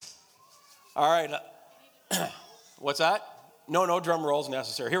All right. What's that? No drum rolls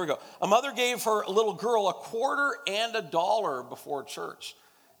necessary. Here we go. A mother gave her little girl a quarter and $1 before church.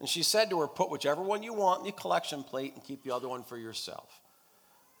 And she said to her, put whichever one you want in the collection plate and keep the other one for yourself.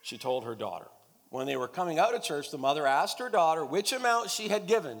 She told her daughter. When they were coming out of church, the mother asked her daughter which amount she had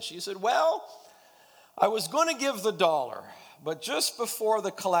given. She said, well, I was going to give the $1, but just before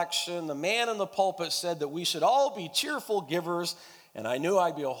the collection, the man in the pulpit said that we should all be cheerful givers, and I knew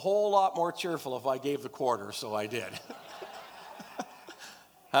I'd be a whole lot more cheerful if I gave the quarter, so I did.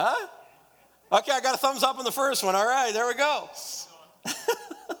 Huh? Okay, I got a thumbs up on the first one. All right, there we go.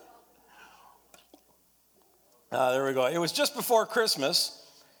 There we go. It was just before Christmas,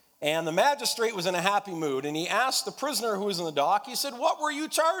 and the magistrate was in a happy mood, and he asked the prisoner who was in the dock, he said, what were you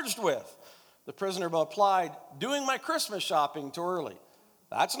charged with? The prisoner replied, doing my Christmas shopping too early.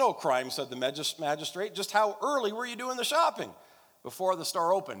 That's no crime, said the magistrate. Just how early were you doing the shopping? Before the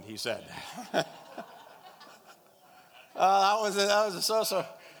store opened, he said. That was a so-so.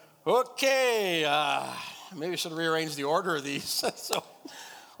 Okay, maybe I should have rearranged the order of these. So,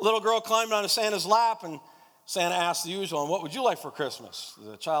 a little girl climbed onto Santa's lap, and Santa asked the usual, and what would you like for Christmas?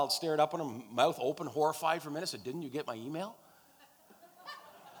 The child stared up at him, mouth open, horrified for a minute, said, didn't you get my email?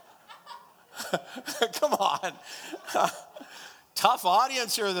 Come on. Tough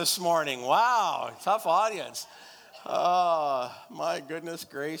audience here this morning. Wow, tough audience. Oh, my goodness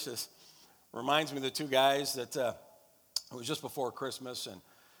gracious. Reminds me of the two guys that it was just before Christmas,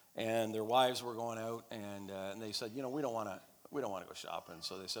 and their wives were going out, and they said, we don't want to go shopping.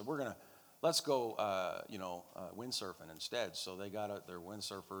 So they said, let's go, windsurfing instead. So they got out their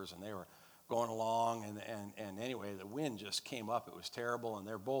windsurfers, and they were going along, and anyway, the wind just came up. It was terrible, and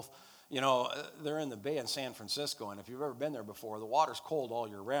they're both, they're in the bay in San Francisco, and if you've ever been there before, the water's cold all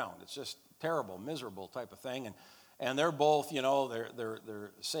year round. It's just terrible, miserable type of thing, and they're both,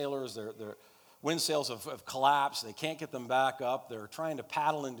 they're sailors, their wind sails have collapsed. They can't get them back up. They're trying to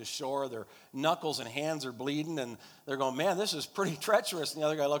paddle into shore. Their knuckles and hands are bleeding, and they're going, man, this is pretty treacherous. And the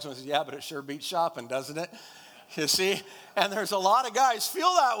other guy looks at him and says, yeah, but it sure beats shopping, doesn't it? You see? And there's a lot of guys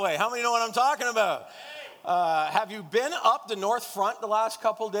feel that way. How many know what I'm talking about? Have you been up the North Front the last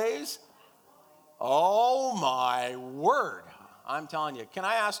couple days? Oh, my word. I'm telling you. Can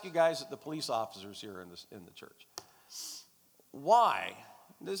I ask you guys, the police officers here in the church, why?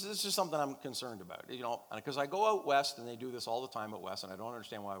 This is just something I'm concerned about, because I go out west, and they do this all the time out west, and I don't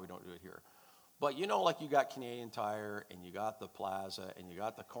understand why we don't do it here. But like you got Canadian Tire, and you got the Plaza, and you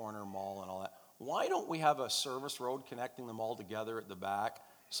got the Corner Mall and all that. Why don't we have a service road connecting them all together at the back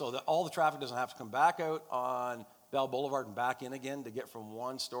so that all the traffic doesn't have to come back out on Bell Boulevard and back in again to get from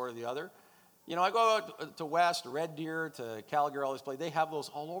one store to the other? I go out to West, Red Deer, to Calgary, all this place. They have those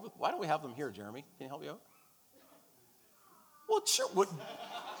all over. Why don't we have them here, Jeremy? Can you help me out? Well, sure.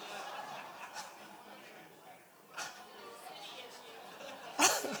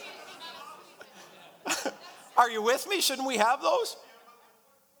 Are you with me? Shouldn't we have those?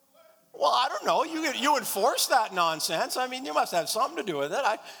 Well, I don't know. You enforce that nonsense. I mean, you must have something to do with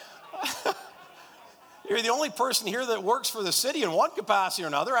it. You're the only person here that works for the city in one capacity or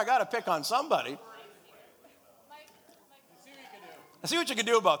another. I got to pick on somebody. See what you can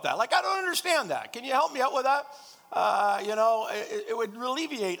do about that. I don't understand that. Can you help me out with that? It would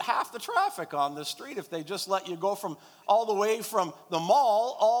alleviate half the traffic on the street if they just let you go all the way from the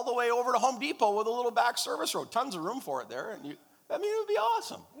mall all the way over to Home Depot with a little back service road. Tons of room for it there, and it would be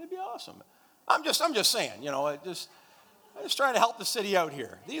awesome. It'd be awesome. I'm just saying. I'm just trying to help the city out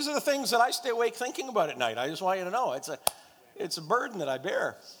here. These are the things that I stay awake thinking about at night. I just want you to know it's a burden that I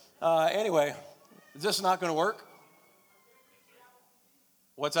bear. Anyway, is this not going to work?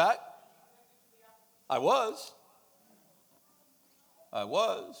 What's that? I was.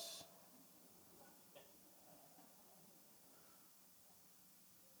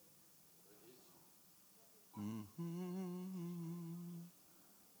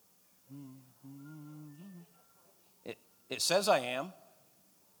 It says I am.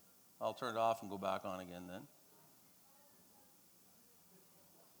 I'll turn it off and go back on again then.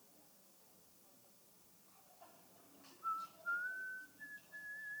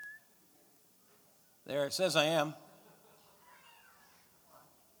 There, it says I am.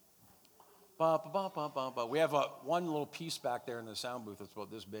 We have one little piece back there in the sound booth that's about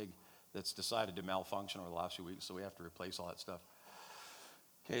this big that's decided to malfunction over the last few weeks, so we have to replace all that stuff.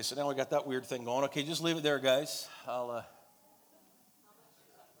 Okay, so now we got that weird thing going. Okay, just leave it there, guys.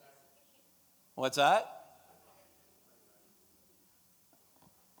 What's that?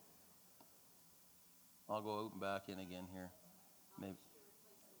 I'll go out and back in again here. Maybe.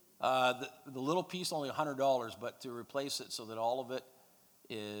 The little piece only $100, but to replace it so that all of it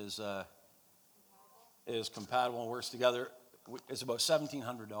is is compatible and works together, it's about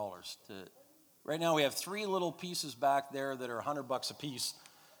 $1,700. Right now we have 3 little pieces back there that are $100 a piece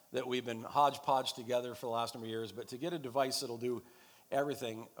that we've been hodgepodge together for the last number of years. But to get a device that'll do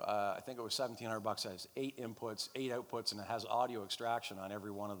everything, I think it was $1,700. It has 8 inputs, 8 outputs, and it has audio extraction on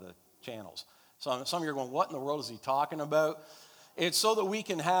every one of the channels. So some of you are going, what in the world is he talking about? It's so that we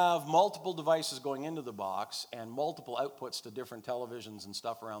can have multiple devices going into the box and multiple outputs to different televisions and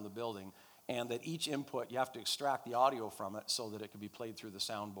stuff around the building, and that each input, you have to extract the audio from it so that it can be played through the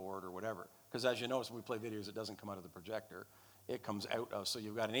soundboard or whatever. Because as you notice, when we play videos, it doesn't come out of the projector. It comes out of, so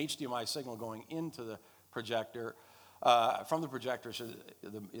you've got an HDMI signal going into the projector, from the projector to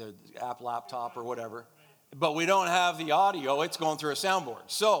the app laptop or whatever. But we don't have the audio. It's going through a soundboard.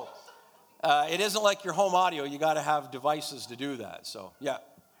 So it isn't like your home audio. You got to have devices to do that. So, yeah.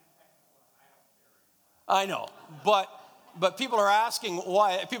 I know. But people are asking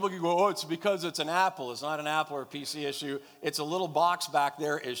why. People can go, oh, it's because it's an Apple. It's not an Apple or a PC issue. It's a little box back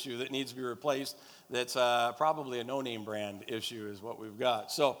there issue that needs to be replaced. That's probably a no-name brand issue is what we've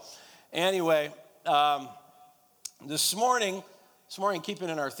got. So anyway, this morning, keeping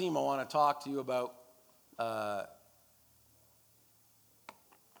in our theme, I want to talk to you about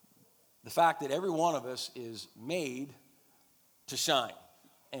the fact that every one of us is made to shine.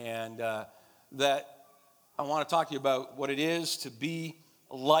 And that I want to talk to you about what it is to be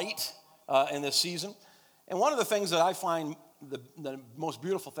light in this season. And one of the things that I find the most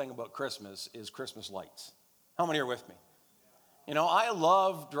beautiful thing about Christmas is Christmas lights. How many are with me? You know, I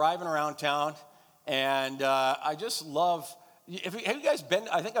love driving around town, and I just love, have you guys been,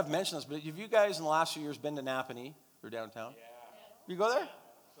 I think I've mentioned this, but have you guys in the last few years been to Napanee or downtown? Yeah. You go there?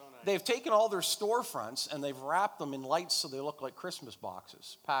 So nice. They've taken all their storefronts and they've wrapped them in lights so they look like Christmas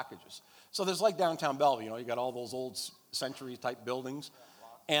boxes, packages. So there's like downtown Bellevue, you got all those old century type buildings.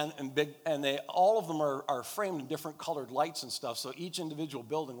 And all of them are framed in different colored lights and stuff. So each individual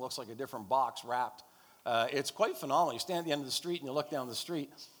building looks like a different box wrapped. It's quite phenomenal. You stand at the end of the street and you look down the street,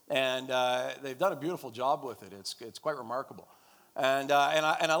 and they've done a beautiful job with it. It's quite remarkable. And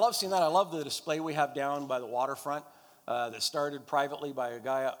I love seeing that. I love the display we have down by the waterfront that started privately by a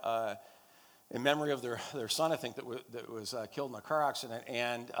guy in memory of their son, I think, that was killed in a car accident,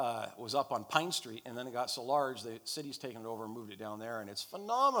 and was up on Pine Street, and then it got so large, the city's taken it over and moved it down there, and it's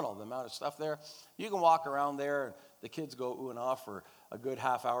phenomenal, the amount of stuff there. You can walk around there, and the kids go ooh and ah for a good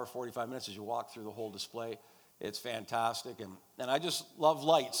half hour, 45 minutes as you walk through the whole display. It's fantastic, and I just love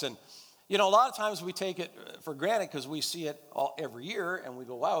lights. And, you know, a lot of times we take it for granted because we see it every year, and we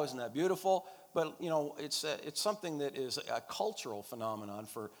go, wow, isn't that beautiful? But, you know, it's something that is a cultural phenomenon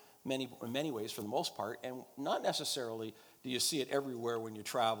in many ways, for the most part, and not necessarily do you see it everywhere when you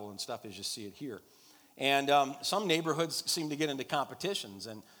travel and stuff as you see it here. And some neighborhoods seem to get into competitions,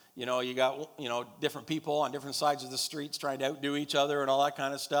 and you know, you got different people on different sides of the streets trying to outdo each other and all that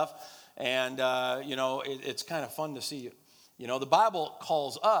kind of stuff. And you know, it's kind of fun to see. You know, the Bible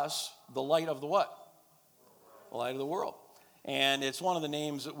calls us the light of the what? The light of the world. And it's one of the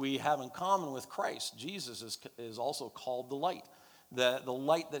names that we have in common with Christ. Jesus is also called the light. The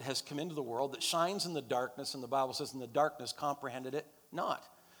light that has come into the world that shines in the darkness, and the Bible says, in the darkness comprehended it not.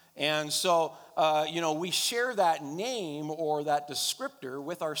 And so, you know, we share that name or that descriptor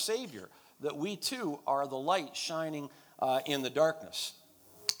with our Savior, that we too are the light shining in the darkness.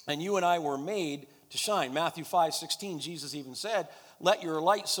 And you and I were made to shine. Matthew 5:16, Jesus even said, let your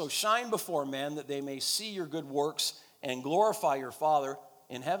light so shine before men that they may see your good works and glorify your Father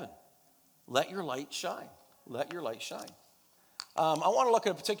in heaven. Let your light shine. Let your light shine. I want to look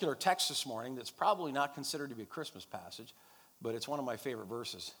at a particular text this morning that's probably not considered to be a Christmas passage, but it's one of my favorite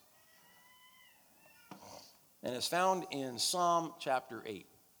verses. And it's found in Psalm chapter 8.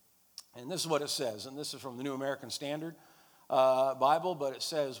 And this is what it says, and this is from the New American Standard Bible, but it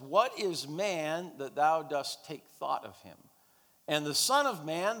says, what is man that thou dost take thought of him, and the son of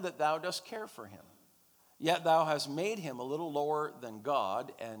man that thou dost care for him? Yet thou hast made him a little lower than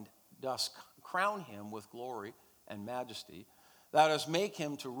God, and dost crown him with glory and majesty. Thou dost make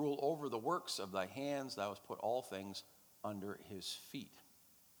him to rule over the works of thy hands. Thou hast put all things under his feet.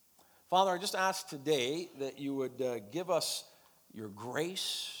 Father, I just ask today that you would give us your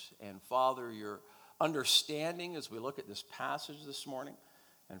grace and, Father, your understanding as we look at this passage this morning.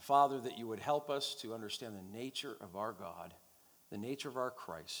 And, Father, that you would help us to understand the nature of our God, the nature of our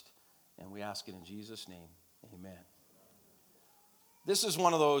Christ. And we ask it in Jesus' name. Amen. This is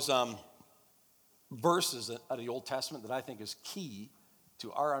one of those verses out of the Old Testament that I think is key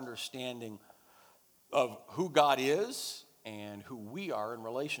to our understanding of who God is and who we are in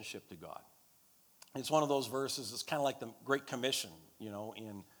relationship to God. It's one of those verses, it's kind of like the Great Commission, you know,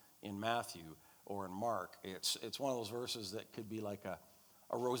 in Matthew, or in Mark. It's one of those verses that could be like a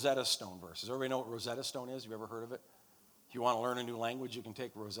Rosetta Stone verse. Does everybody know what Rosetta Stone is? Have you ever heard of it? If you want to learn a new language, you can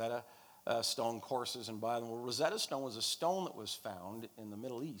take Rosetta Stone courses and buy them. Well, Rosetta Stone was a stone that was found in the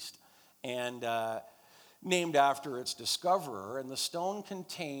Middle East and named after its discoverer. And the stone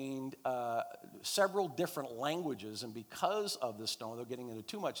contained several different languages. And because of the stone, they're getting into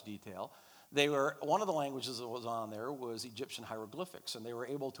too much detail, one of the languages that was on there was Egyptian hieroglyphics, and they were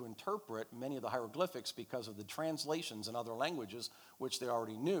able to interpret many of the hieroglyphics because of the translations in other languages, which they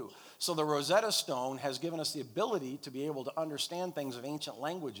already knew. So the Rosetta Stone has given us the ability to be able to understand things of ancient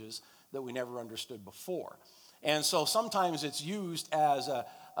languages that we never understood before. And so sometimes it's used as a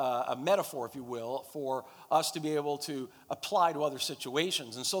metaphor, if you will, for us to be able to apply to other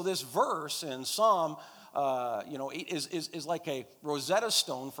situations. And so this verse in Psalm is like a Rosetta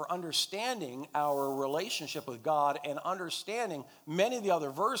Stone for understanding our relationship with God and understanding many of the other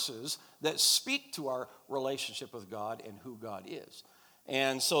verses that speak to our relationship with God and who God is.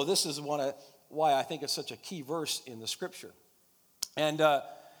 And so this is why I think it's such a key verse in the Scripture. And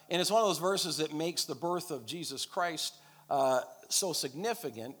it's one of those verses that makes the birth of Jesus Christ so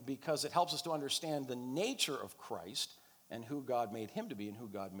significant because it helps us to understand the nature of Christ and who God made him to be and who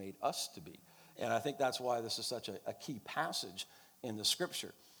God made us to be. And I think that's why this is such a key passage in the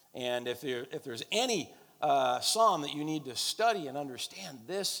Scripture. And if there's any psalm that you need to study and understand,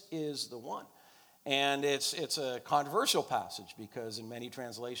 this is the one. And it's a controversial passage because in many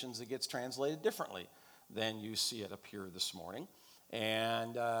translations it gets translated differently than you see it appear this morning.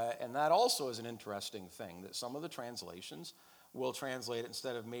 And that also is an interesting thing, that some of the translations will translate it,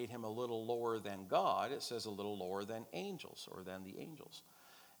 instead of made him a little lower than God, it says a little lower than angels or than the angels.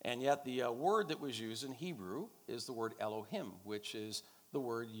 And yet the word that was used in Hebrew is the word Elohim, which is the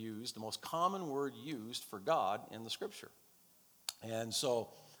most common word used for God in the Scripture. And so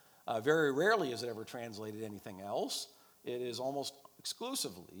very rarely is it ever translated anything else. It is almost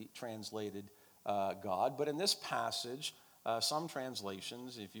exclusively translated God. But in this passage, some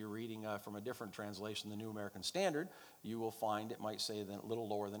translations, if you're reading from a different translation, the New American Standard, you will find it might say a little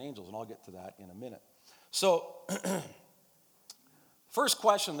lower than angels. And I'll get to that in a minute. So first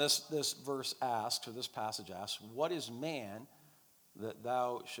question this verse asks, or this passage asks, what is man that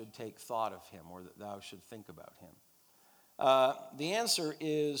thou should take thought of him, or that thou should think about him? The answer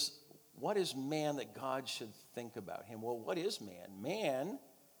is, what is man that God should think about him? Well, what is man? Man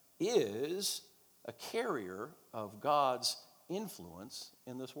is a carrier of God's influence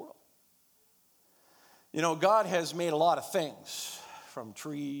in this world. You know, God has made a lot of things, from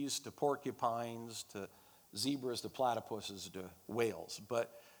trees to porcupines to zebras to platypuses to whales.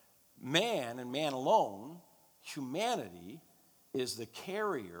 But man, and man alone, humanity, is the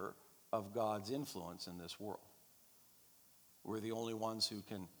carrier of God's influence in this world. We're the only ones who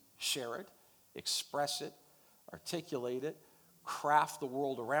can share it, express it, articulate it, craft the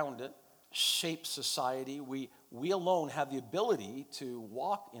world around it, shape society. We alone have the ability to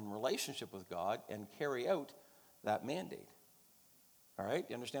walk in relationship with God and carry out that mandate. All right?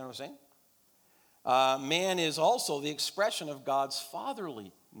 You understand what I'm saying? Man is also the expression of God's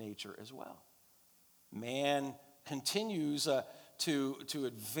fatherly nature as well. Man continues to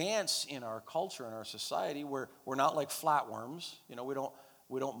advance in our culture and our society. We're not like flatworms. You know,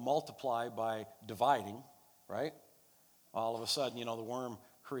 we don't multiply by dividing, right? All of a sudden, you know, the worm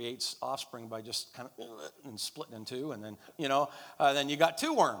creates offspring by just kind of and splitting in two, and then, then you got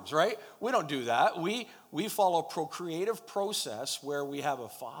two worms, right? We don't do that. We follow a procreative process where we have a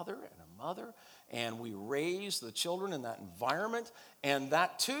father and a mother, and we raise the children in that environment, and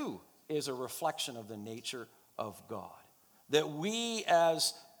that too is a reflection of the nature of God. That we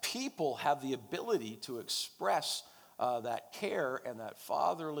as people have the ability to express that care and that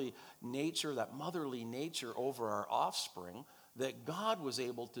fatherly nature, that motherly nature over our offspring that God was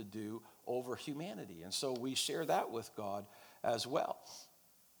able to do over humanity. And so we share that with God as well.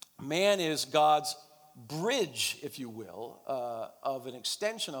 Man is God's bridge, if you will, of an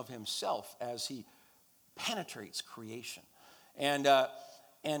extension of himself as he penetrates creation. And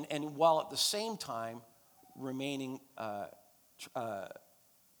while at the same time remaining,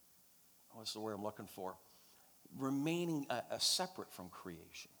 what's the word I'm looking for? Remaining separate from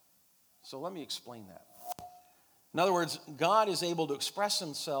creation. So let me explain that. In other words, God is able to express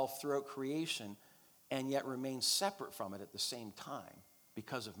himself throughout creation and yet remain separate from it at the same time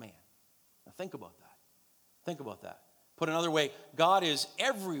because of man. Now think about that. Think about that. Put another way, God is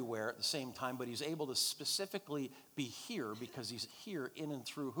everywhere at the same time, but he's able to specifically be here because he's here in and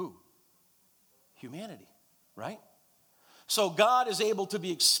through who? Humanity, right? So God is able to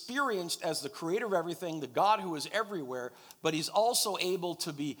be experienced as the creator of everything, the God who is everywhere, but he's also able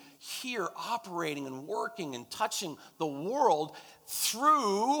to be here operating and working and touching the world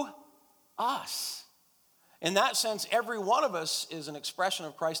through us. In that sense, every one of us is an expression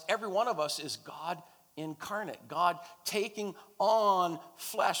of Christ. Every one of us is God incarnate, God taking on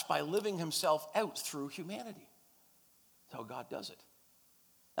flesh by living himself out through humanity. That's how God does it.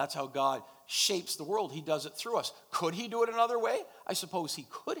 That's how God shapes the world. He does it through us. Could he do it another way? I suppose he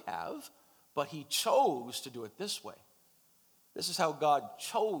could have, but he chose to do it this way. This is how God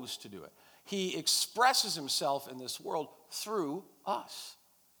chose to do it. He expresses himself in this world through us.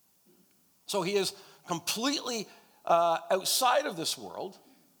 So he is completely outside of this world,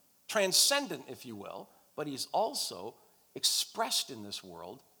 transcendent, if you will, but he's also expressed in this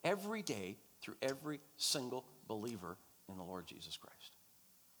world every day through every single believer in the Lord Jesus Christ.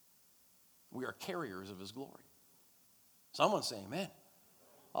 We are carriers of his glory. Someone say amen.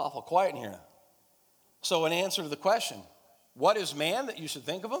 Awful quiet in here. So in answer to the question, what is man that you should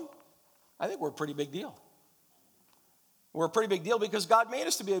think of him? I think we're a pretty big deal. We're a pretty big deal because God made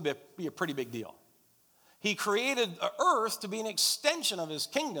us to be a pretty big deal. He created earth to be an extension of his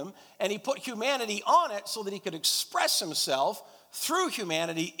kingdom, and he put humanity on it so that he could express himself through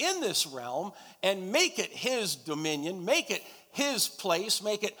humanity in this realm and make it his dominion, make it his place,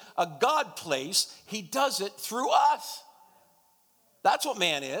 make it a God place. He does it through us. That's what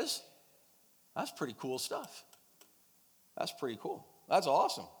man is. That's pretty cool stuff. That's pretty cool. That's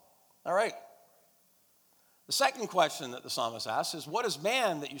awesome. All right. The second question that the psalmist asks is, what is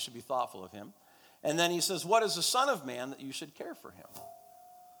man that you should be thoughtful of him? And then he says, what is the Son of Man that you should care for him?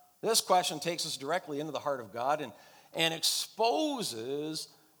 This question takes us directly into the heart of God and exposes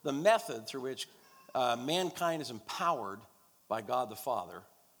the method through which mankind is empowered by God the Father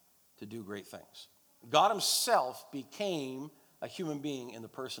to do great things. God himself became a human being in the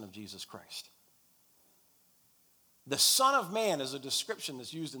person of Jesus Christ. The Son of Man is a description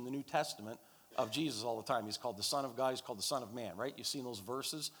that's used in the New Testament of Jesus all the time. He's called the Son of God. He's called the Son of Man, right? You've seen those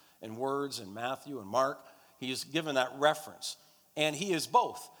verses and words in Matthew and Mark. He is given that reference. And he is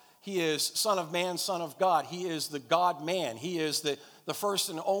both. He is Son of Man, Son of God. He is the God-man. He is the first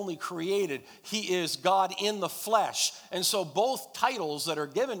and only created. He is God in the flesh. And so both titles that are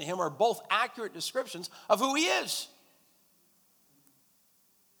given to him are both accurate descriptions of who he is.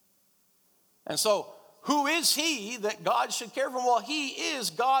 And so, who is he that God should care for? Well, he is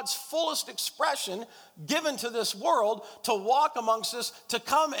God's fullest expression given to this world to walk amongst us, to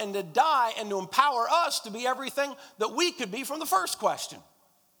come and to die and to empower us to be everything that we could be from the first question.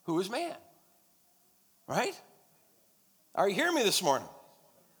 Who is man? Right? Are you hearing me this morning?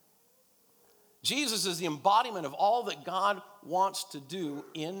 Jesus is the embodiment of all that God wants to do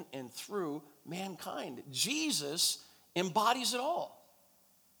in and through mankind. Jesus embodies it all.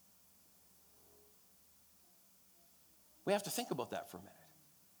 We have to think about that for a minute.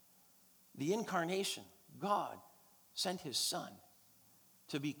 The incarnation, God sent his Son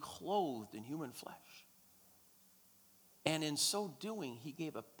to be clothed in human flesh. And in so doing, he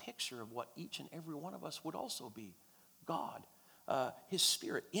gave a picture of what each and every one of us would also be. God, his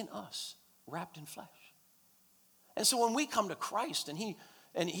Spirit in us, wrapped in flesh. And so when we come to Christ and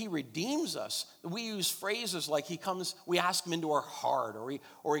he redeems us, we use phrases like we ask him into our heart,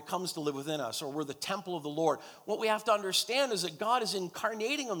 or he comes to live within us, or we're the temple of the Lord. What we have to understand is that God is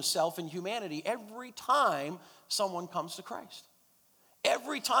incarnating himself in humanity every time someone comes to Christ.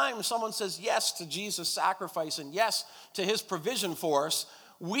 Every time someone says yes to Jesus' sacrifice and yes to his provision for us,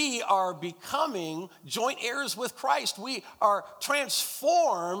 we are becoming joint heirs with Christ. We are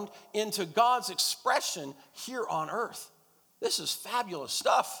transformed into God's expression here on earth. This is fabulous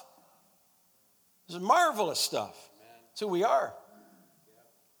stuff. This is marvelous stuff. That's who we are.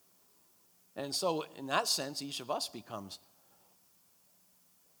 And so, in that sense, each of us becomes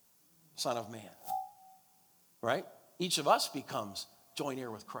Son of Man. Right? Each of us becomes joint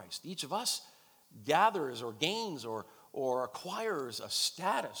heir with Christ. Each of us gathers or gains or acquires a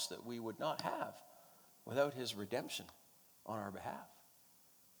status that we would not have without his redemption on our behalf.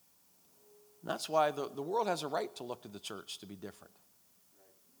 And that's why the world has a right to look to the church to be different.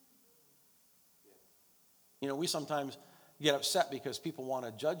 You know, we sometimes get upset because people want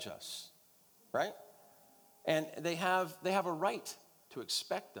to judge us, right? And they have a right to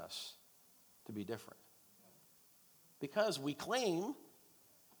expect us to be different. Because we claim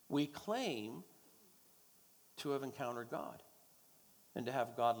to have encountered God and to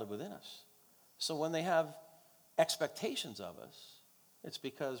have God live within us. So when they have expectations of us, it's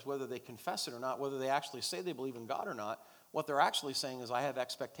because whether they confess it or not, whether they actually say they believe in God or not, what they're actually saying is, I have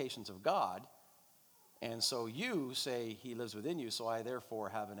expectations of God, And so you say he lives within you, so I therefore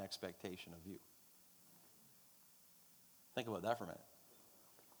have an expectation of you. Think about that for a minute.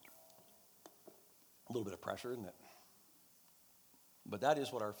 A little bit of pressure, isn't it? But that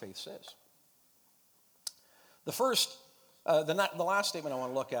is what our faith says. The last statement I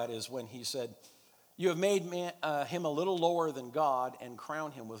want to look at is when he said, you have made him a little lower than God and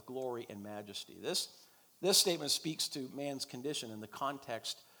crowned him with glory and majesty. This statement speaks to man's condition in the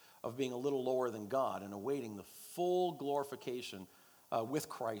context of being a little lower than God and awaiting the full glorification with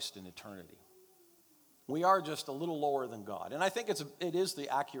Christ in eternity. We are just a little lower than God. And I think it is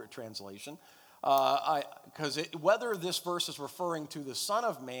the accurate translation. Because whether this verse is referring to the Son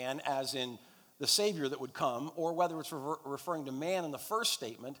of Man as in the Savior that would come, or whether it's referring to man in the first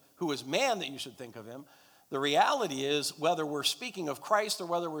statement, who is man that you should think of him, the reality is whether we're speaking of Christ or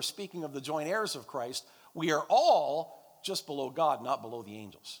whether we're speaking of the joint heirs of Christ, we are all just below God, not below the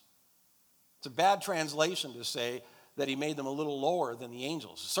angels. It's a bad translation to say that he made them a little lower than the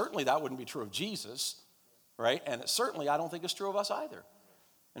angels. Certainly that wouldn't be true of Jesus, right? And certainly I don't think it's true of us either.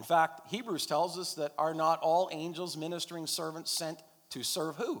 In fact, Hebrews tells us that are not all angels ministering servants sent to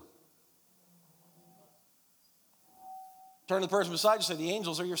serve who? Turn to the person beside you and say, the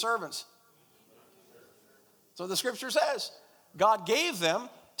angels are your servants. So the scripture says, God gave them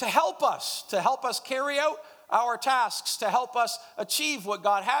to help us carry out our tasks, to help us achieve what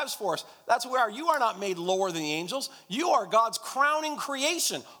God has for us. That's where you are not made lower than the angels. You are God's crowning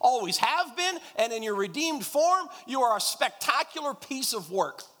creation, always have been, and in your redeemed form, you are a spectacular piece of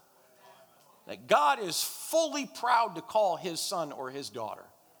work that God is fully proud to call his son or his daughter.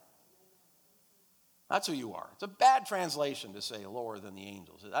 That's who you are. It's a bad translation to say lower than the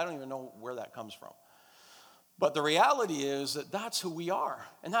angels. I don't even know where that comes from. But the reality is that that's who we are,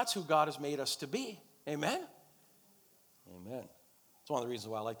 and that's who God has made us to be. Amen? Amen. It's one of the reasons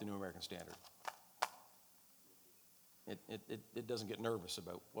why I like the New American Standard. It doesn't get nervous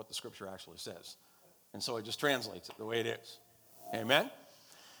about what the scripture actually says. And so it just translates it the way it is. Amen?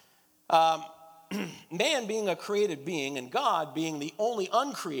 Man being a created being and God being the only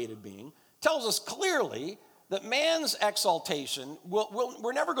uncreated being tells us clearly that man's exaltation,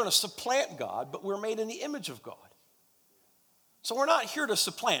 we're never going to supplant God, but we're made in the image of God. So we're not here to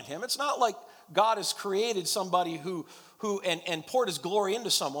supplant him. It's not like God has created somebody who poured his glory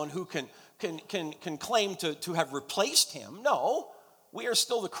into someone who can claim to have replaced him. No, we are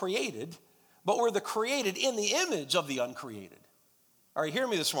still the created, but we're the created in the image of the uncreated. Are you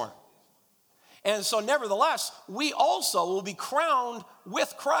hearing me this morning? And so nevertheless, we also will be crowned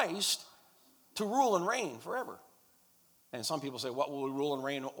with Christ to rule and reign forever. And some people say, what will we rule and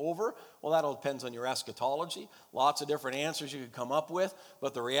reign over? Well, that all depends on your eschatology. Lots of different answers you could come up with.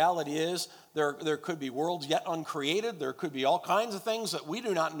 But the reality is there could be worlds yet uncreated. There could be all kinds of things that we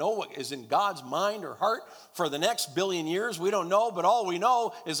do not know what is in God's mind or heart for the next billion years. We don't know, but all we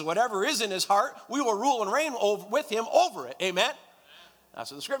know is whatever is in his heart, we will rule and reign with him over it. Amen?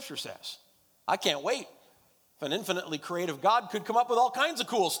 That's what the scripture says. I can't wait. If an infinitely creative God could come up with all kinds of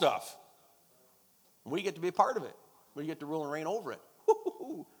cool stuff. We get to be a part of it. We get to rule and reign over it.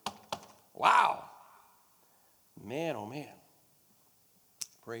 Woo-hoo-hoo. Wow. Man, oh man.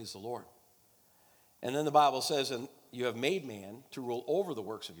 Praise the Lord. And then the Bible says, and you have made man to rule over the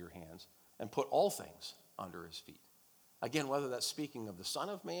works of your hands and put all things under his feet. Again, whether that's speaking of the Son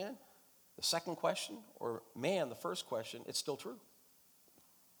of Man, the second question, or man, the first question, it's still true.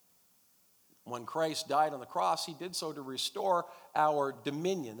 When Christ died on the cross, he did so to restore our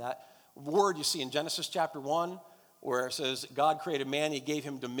dominion. That word you see in Genesis chapter 1, where it says God created man, he gave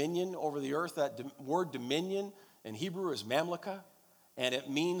him dominion over the earth. That word dominion in Hebrew is mamlaka, and it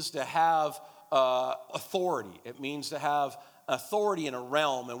means to have authority. It means to have authority in a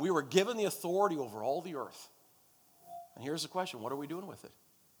realm, and we were given the authority over all the earth. And here's the question, what are we doing with it?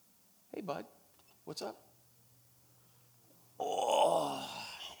 Hey, bud, what's up? Oh,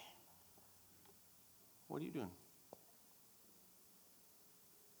 what are you doing?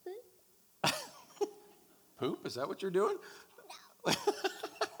 Poop? Is that what you're doing? No.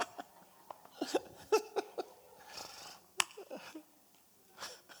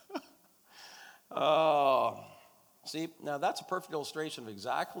 Oh, see, now that's a perfect illustration of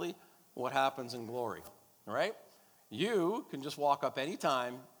exactly what happens in glory, all right? You can just walk up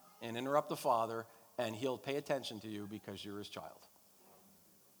anytime and interrupt the Father, and he'll pay attention to you because you're his child.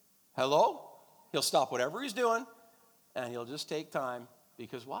 Hello? He'll stop whatever he's doing, and he'll just take time.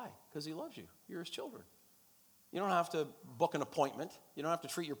 Because why? Because he loves you. You're his children. You don't have to book an appointment. You don't have to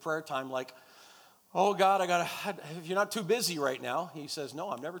treat your prayer time like, oh, God, if you're not too busy right now. He says, no,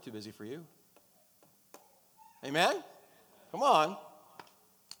 I'm never too busy for you. Amen? Come on.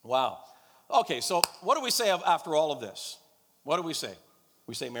 Wow. Okay, so what do we say after all of this? What do we say?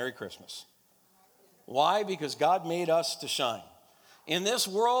 We say Merry Christmas. Why? Because God made us to shine. In this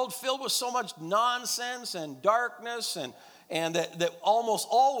world filled with so much nonsense and darkness and that almost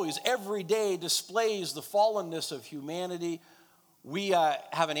always every day displays the fallenness of humanity, we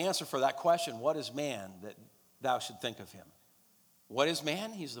have an answer for that question. What is man that thou should think of him? What is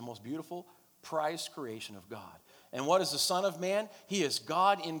man? He's the most beautiful, prized creation of God. And what is the Son of Man? He is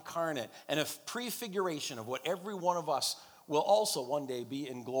God incarnate and a prefiguration of what every one of us will also one day be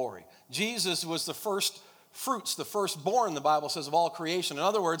in glory. Jesus was the first fruits, the firstborn, the Bible says, of all creation. In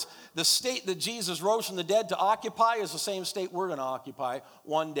other words, the state that Jesus rose from the dead to occupy is the same state we're going to occupy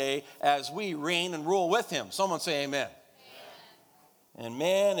one day as we reign and rule with him. Someone say amen. And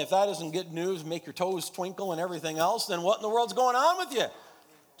man, if that isn't good news, make your toes twinkle and everything else, then what in the world's going on with you?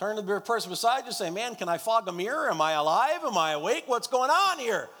 Turn to the person beside you and say, man, can I fog a mirror? Am I alive? Am I awake? What's going on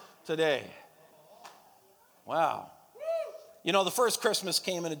here today? Wow. You know, the first Christmas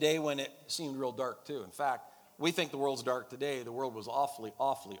came in a day when it seemed real dark too. In fact, we think the world's dark today. The world was awfully,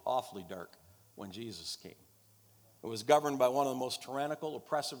 awfully, awfully dark when Jesus came. It was governed by one of the most tyrannical,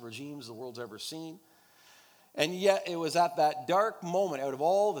 oppressive regimes the world's ever seen. And yet it was at that dark moment, out of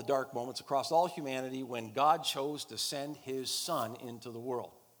all the dark moments across all humanity, when God chose to send his Son into the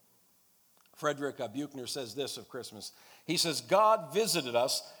world. Frederick Buechner says this of Christmas. He says, God visited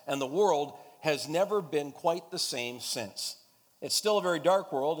us, and the world has never been quite the same since. It's still a very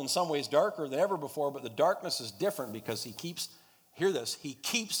dark world, in some ways darker than ever before, but the darkness is different because he keeps, hear this, he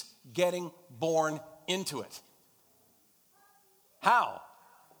keeps getting born into it. How?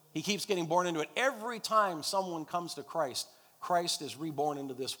 He keeps getting born into it. Every time someone comes to Christ, Christ is reborn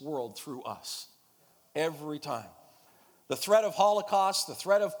into this world through us. Every time. The threat of Holocaust, the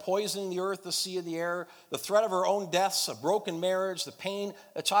threat of poisoning the earth, the sea, and the air, the threat of our own deaths, a broken marriage, the pain,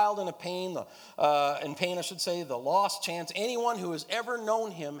 a child in pain, the lost chance. Anyone who has ever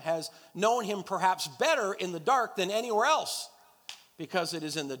known him has known him perhaps better in the dark than anywhere else, because it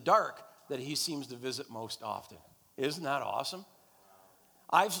is in the dark that he seems to visit most often. Isn't that awesome?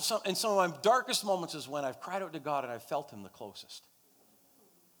 In some of my darkest moments is when I've cried out to God and I've felt him the closest.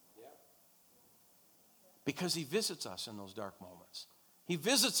 Because he visits us in those dark moments. He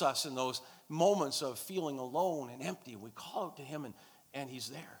visits us in those moments of feeling alone and empty. We call out to him and he's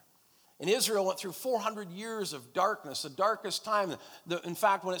there. And Israel went through 400 years of darkness, the darkest time. In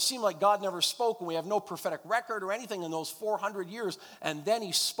fact, when it seemed like God never spoke and we have no prophetic record or anything in those 400 years, and then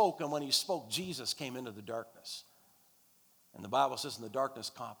he spoke, and when he spoke, Jesus came into the darkness. And the Bible says, in the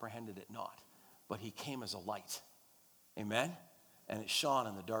darkness comprehended it not, but he came as a light. Amen? And it shone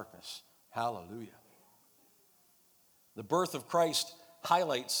in the darkness. Hallelujah. The birth of Christ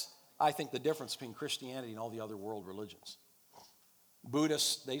highlights, I think, the difference between Christianity and all the other world religions.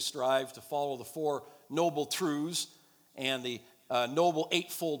 Buddhists, they strive to follow the Four Noble Truths and the Noble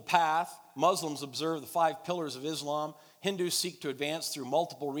Eightfold Path. Muslims observe the 5 pillars of Islam. Hindus seek to advance through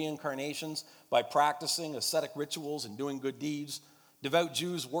multiple reincarnations by practicing ascetic rituals and doing good deeds. Devout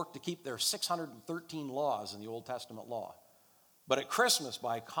Jews work to keep their 613 laws in the Old Testament law. But at Christmas,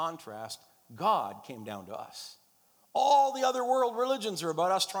 by contrast, God came down to us. All the other world religions are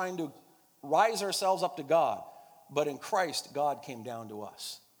about us trying to rise ourselves up to God. But in Christ, God came down to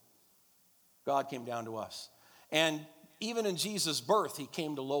us. God came down to us. And even in Jesus' birth, he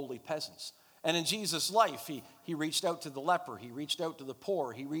came to lowly peasants. And in Jesus' life, he reached out to the leper. He reached out to the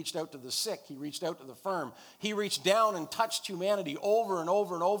poor. He reached out to the sick. He reached out to the firm. He reached down and touched humanity over and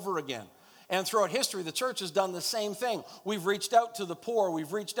over and over again. And throughout history, the church has done the same thing. We've reached out to the poor.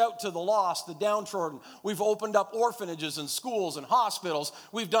 We've reached out to the lost, the downtrodden. We've opened up orphanages and schools and hospitals.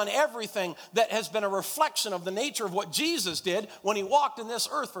 We've done everything that has been a reflection of the nature of what Jesus did when he walked in this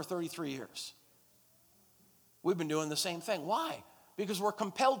earth for 33 years. We've been doing the same thing. Why? Because we're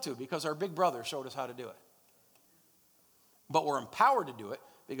compelled to, because our big brother showed us how to do it. But we're empowered to do it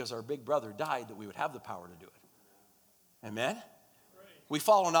because our big brother died that we would have the power to do it. Amen? We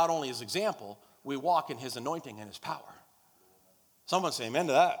follow not only his example, we walk in his anointing and his power. Someone say amen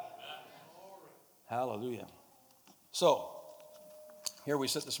to that. Hallelujah. So, here we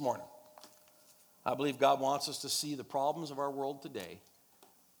sit this morning. I believe God wants us to see the problems of our world today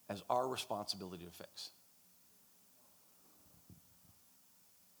as our responsibility to fix.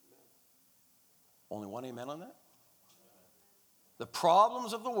 Only one amen on that? The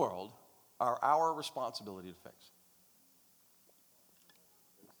problems of the world are our responsibility to fix.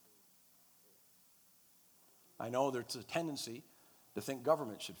 I know there's a tendency to think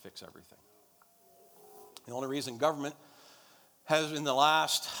government should fix everything. The only reason government has in the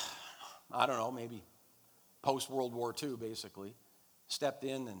last, maybe post-World War II basically, stepped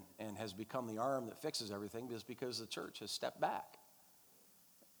in and has become the arm that fixes everything is because the church has stepped back.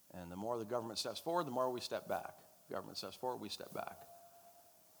 And the more the government steps forward, the more we step back. Government steps forward, we step back.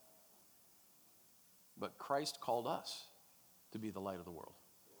 But Christ called us to be the light of the world.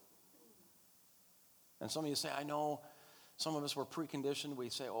 And some of you say, I know some of us were preconditioned. We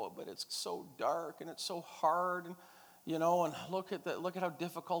say, oh, but it's so dark and it's so hard, and and look at how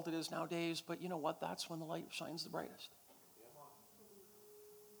difficult it is nowadays. But you know what? That's when the light shines the brightest.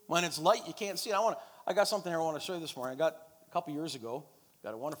 When it's light, you can't see it. I got something here I want to show you this morning. I got a couple years ago,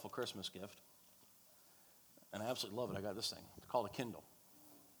 got a wonderful Christmas gift. And I absolutely love it. I got this thing. It's called a Kindle.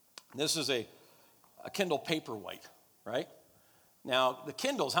 This is a Kindle Paperwhite, right? Now, the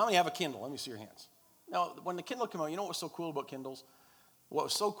Kindles, how many have a Kindle? Let me see your hands. Now, when the Kindle came out, you know what was so cool about Kindles? What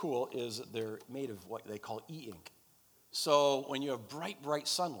was so cool is that they're made of what they call e-ink. So when you have bright, bright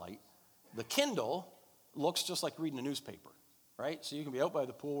sunlight, the Kindle looks just like reading a newspaper, right? So you can be out by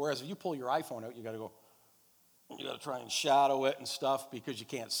the pool, whereas if you pull your iPhone out, you got to try and shadow it and stuff because you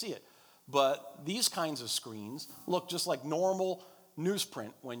can't see it. But these kinds of screens look just like normal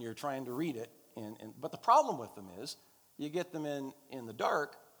newsprint when you're trying to read it. But the problem with them is you get them in the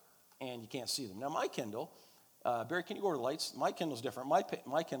dark and you can't see them. Now, my Kindle, Barry, can you go over the lights? My Kindle's different.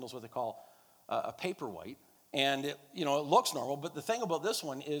 My Kindle's what they call a Paperwhite. And it looks normal, but the thing about this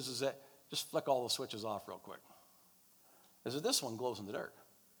one is that, just flick all the switches off real quick, is that this one glows in the dark.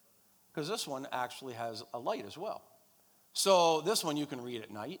 Because this one actually has a light as well. So this one you can read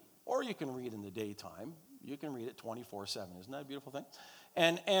at night, or you can read in the daytime. You can read it 24/7. Isn't that a beautiful thing?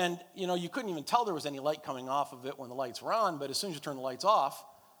 And you couldn't even tell there was any light coming off of it when the lights were on, but as soon as you turn the lights off,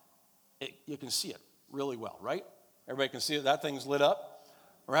 you can see it really well, right? Everybody can see it. That thing's lit up,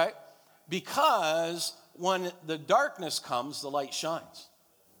 right? Because when the darkness comes, the light shines.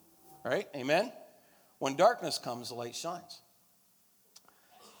 Right? Amen? When darkness comes, the light shines.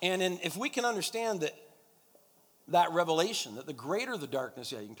 And if we can understand that revelation, that the greater the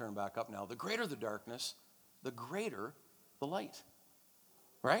darkness, you can turn back up now, the greater the darkness, the greater the light.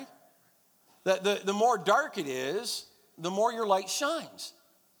 Right? The more dark it is, the more your light shines.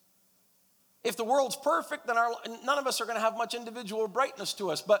 If the world's perfect, then none of us are going to have much individual brightness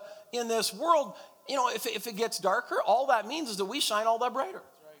to us. But in this world, if it gets darker, all that means is that we shine all that brighter.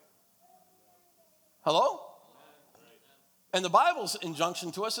 Hello? And the Bible's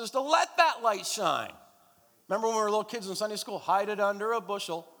injunction to us is to let that light shine. Remember when we were little kids in Sunday school? Hide it under a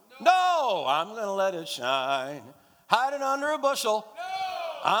bushel. No, I'm going to let it shine. Hide it under a bushel. No.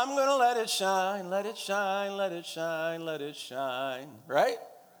 I'm going to let it shine, let it shine, let it shine, let it shine. Right?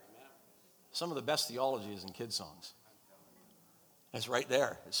 Some of the best theology is in kids' songs. It's right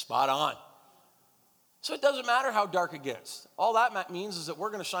there. It's spot on. So it doesn't matter how dark it gets. All that means is that we're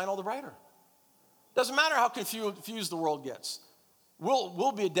going to shine all the brighter. Doesn't matter how confused the world gets.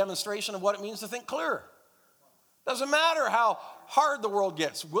 We'll be a demonstration of what it means to think clearer. Doesn't matter how hard the world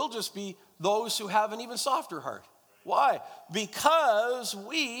gets. We'll just be those who have an even softer heart. Why? Because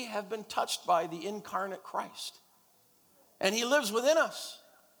we have been touched by the incarnate Christ. And he lives within us.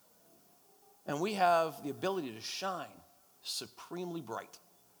 And we have the ability to shine supremely bright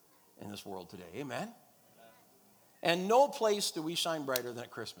in this world today. Amen? And no place do we shine brighter than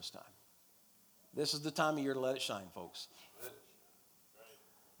at Christmas time. This is the time of year to let it shine, folks.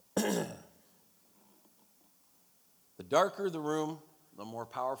 The darker the room, the more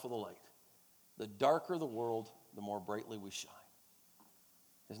powerful the light. The darker the world, the more brightly we shine.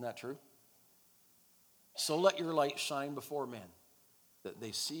 Isn't that true? So let your light shine before men, that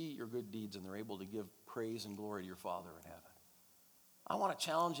they see your good deeds and they're able to give praise and glory to your Father in heaven. I want to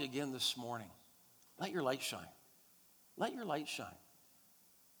challenge you again this morning. Let your light shine. Let your light shine.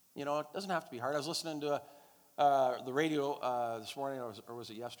 It doesn't have to be hard. I was listening to the radio this morning, or was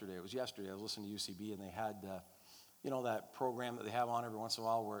it yesterday? It was yesterday. I was listening to UCB, and they had, that program that they have on every once in a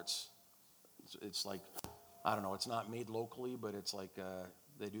while where it's like, I don't know, it's not made locally, but it's like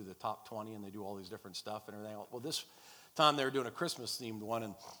they do the top 20 and they do all these different stuff and everything. Well, this time they were doing a Christmas-themed one,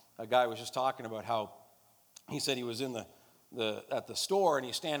 and a guy was just talking about how he said he was in at the store, and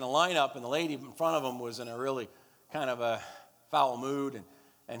he's standing in line up, and the lady in front of him was in a really kind of a foul mood,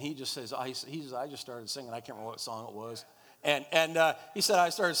 and he just says, I just started singing. I can't remember what song it was. And he said, I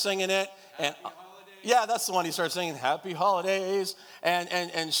started singing it. And yeah, that's the one. He started singing, Happy Holidays.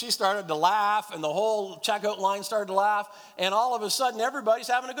 And she started to laugh, and the whole checkout line started to laugh. And all of a sudden, everybody's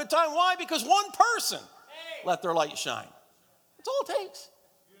having a good time. Why? Because one person let their light shine. That's all it takes.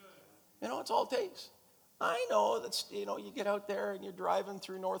 It's all it takes. I know that's, you get out there and you're driving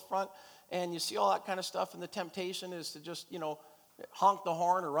through North Front and you see all that kind of stuff, and the temptation is to just, honk the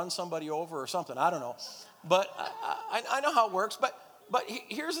horn or run somebody over or something. I don't know. But I know how it works. But But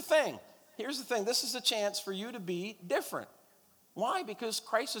here's the thing. Here's the thing. This is a chance for you to be different. Why? Because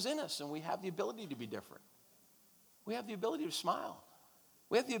Christ is in us and we have the ability to be different. We have the ability to smile.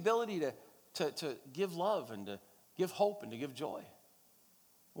 We have the ability to give love and to give hope and to give joy.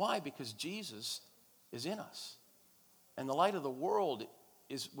 Why? Because Jesus is in us. And the light of the world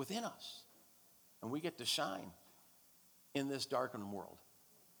is within us. And we get to shine in this darkened world.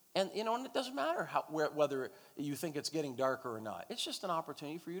 And, and it doesn't matter whether you think it's getting darker or not. It's just an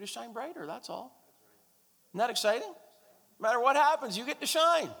opportunity for you to shine brighter, that's all. Isn't that exciting? No matter what happens, you get to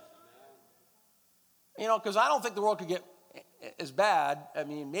shine. Because I don't think the world could get as bad. I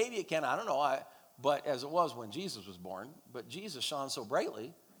mean, maybe it can, I don't know. But as it was when Jesus was born. But Jesus shone so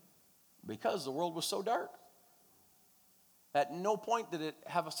brightly because the world was so dark. At no point did it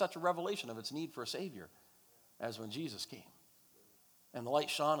have such a revelation of its need for a Savior as when Jesus came. And the light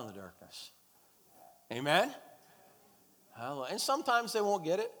shone in the darkness. Amen? And sometimes they won't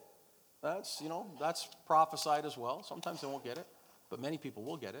get it. That's prophesied as well. Sometimes they won't get it. But many people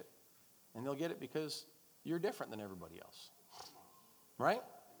will get it. And they'll get it because you're different than everybody else. Right?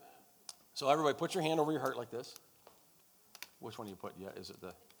 So everybody put your hand over your heart like this. Which one do you put? Yeah, is it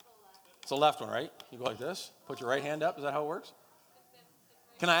it's the left one, right? You go like this. Put your right hand up. Is that how it works?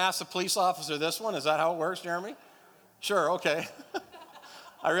 Can I ask the police officer this one? Is that how it works, Jeremy? Sure, okay.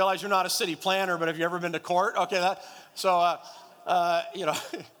 I realize you're not a city planner, but have you ever been to court? Okay,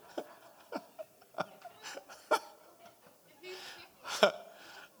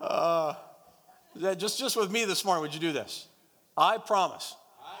 just with me this morning, would you do this? I promise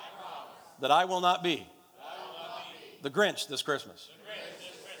that I will not be the Grinch this Christmas.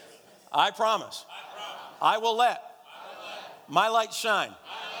 I promise I will let my light shine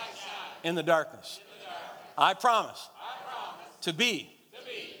in the darkness. I promise to be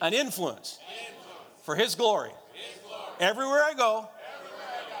an influence for His glory. Everywhere I go,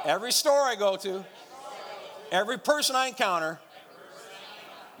 every store I go to, every person I encounter,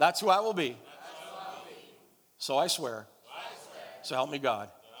 that's who I will be. So I swear. So help me God.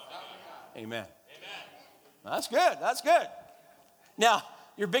 Amen. That's good. That's good. Now,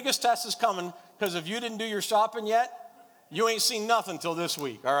 your biggest test is coming because if you didn't do your shopping yet, you ain't seen nothing till this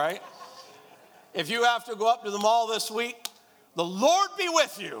week, all right? If you have to go up to the mall this week, the Lord be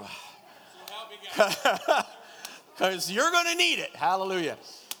with you. Because you're going to need it. Hallelujah.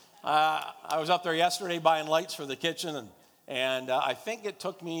 I was up there yesterday buying lights for the kitchen, and I think it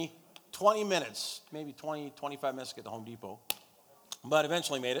took me 20 minutes, maybe 20, 25 minutes to get to Home Depot. But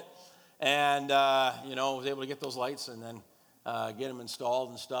eventually made it. And, was able to get those lights and then get them installed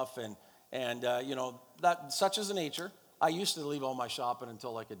and stuff. And that such is the nature. I used to leave all my shopping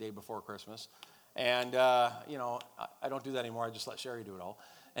until like a day before Christmas. And, I don't do that anymore. I just let Sherry do it all.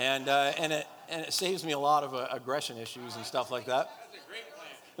 And it saves me a lot of aggression issues and stuff like that. That's a great plan.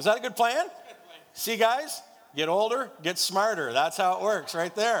 Is that a good plan? See, guys, get older, get smarter. That's how it works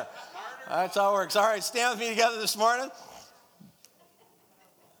right there. That's how it works. All right, stand with me together this morning.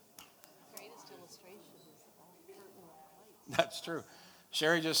 That's true.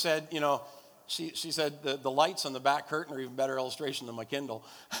 Sherry just said, she said the lights on the back curtain are even better illustration than my Kindle.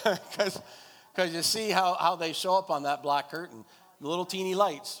 Because you see how they show up on that black curtain. The little teeny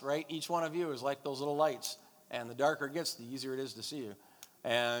lights, right? Each one of you is like those little lights. And the darker it gets, the easier it is to see you.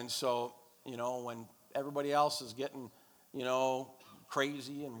 And so, when everybody else is getting,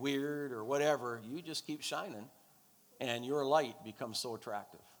 crazy and weird or whatever, you just keep shining. And your light becomes so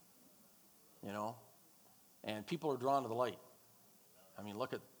attractive. And people are drawn to the light. I mean,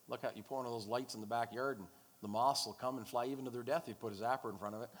 look how you pour one of those lights in the backyard and the moths will come and fly even to their death. You put a zapper in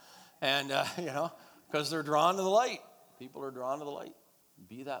front of it. And, because they're drawn to the light. People are drawn to the light.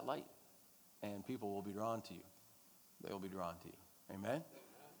 Be that light. And people will be drawn to you. They will be drawn to you. Amen?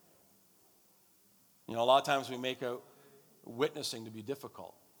 A lot of times we make witnessing to be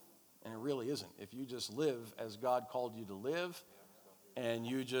difficult. And it really isn't. If you just live as God called you to live, and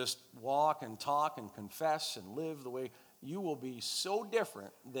you just walk and talk and confess and live the way, you will be so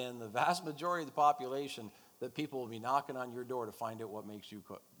different than the vast majority of the population that people will be knocking on your door to find out what makes you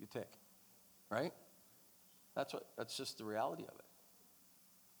tick. Right? That's just the reality of it.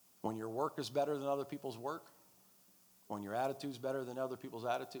 When your work is better than other people's work, when your attitude is better than other people's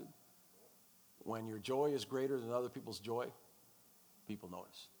attitude, when your joy is greater than other people's joy, people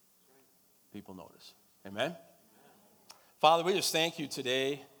notice. People notice. Amen? Father, we just thank you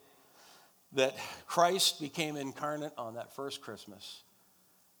today that Christ became incarnate on that first Christmas.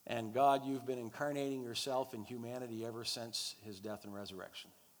 And God, you've been incarnating yourself in humanity ever since his death and resurrection.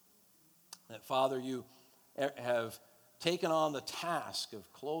 That, Father, you have taken on the task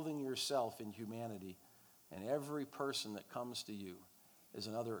of clothing yourself in humanity and every person that comes to you. is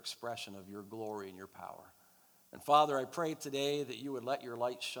another expression of your glory and your power. And Father, I pray today that you would let your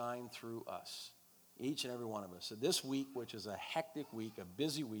light shine through us, each and every one of us. So this week, which is a hectic week, a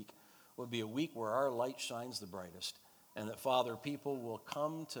busy week, will be a week where our light shines the brightest. And that, Father, people will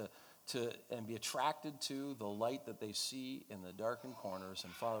come to and be attracted to the light that they see in the darkened corners.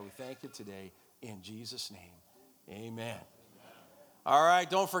 And Father, we thank you today in Jesus' name. Amen. All right,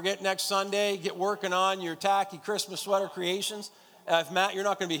 don't forget next Sunday, get working on your tacky Christmas sweater creations. If Matt, you're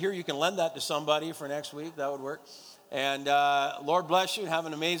not going to be here, you can lend that to somebody for next week. That would work. And Lord bless you and have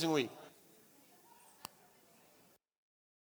an amazing week.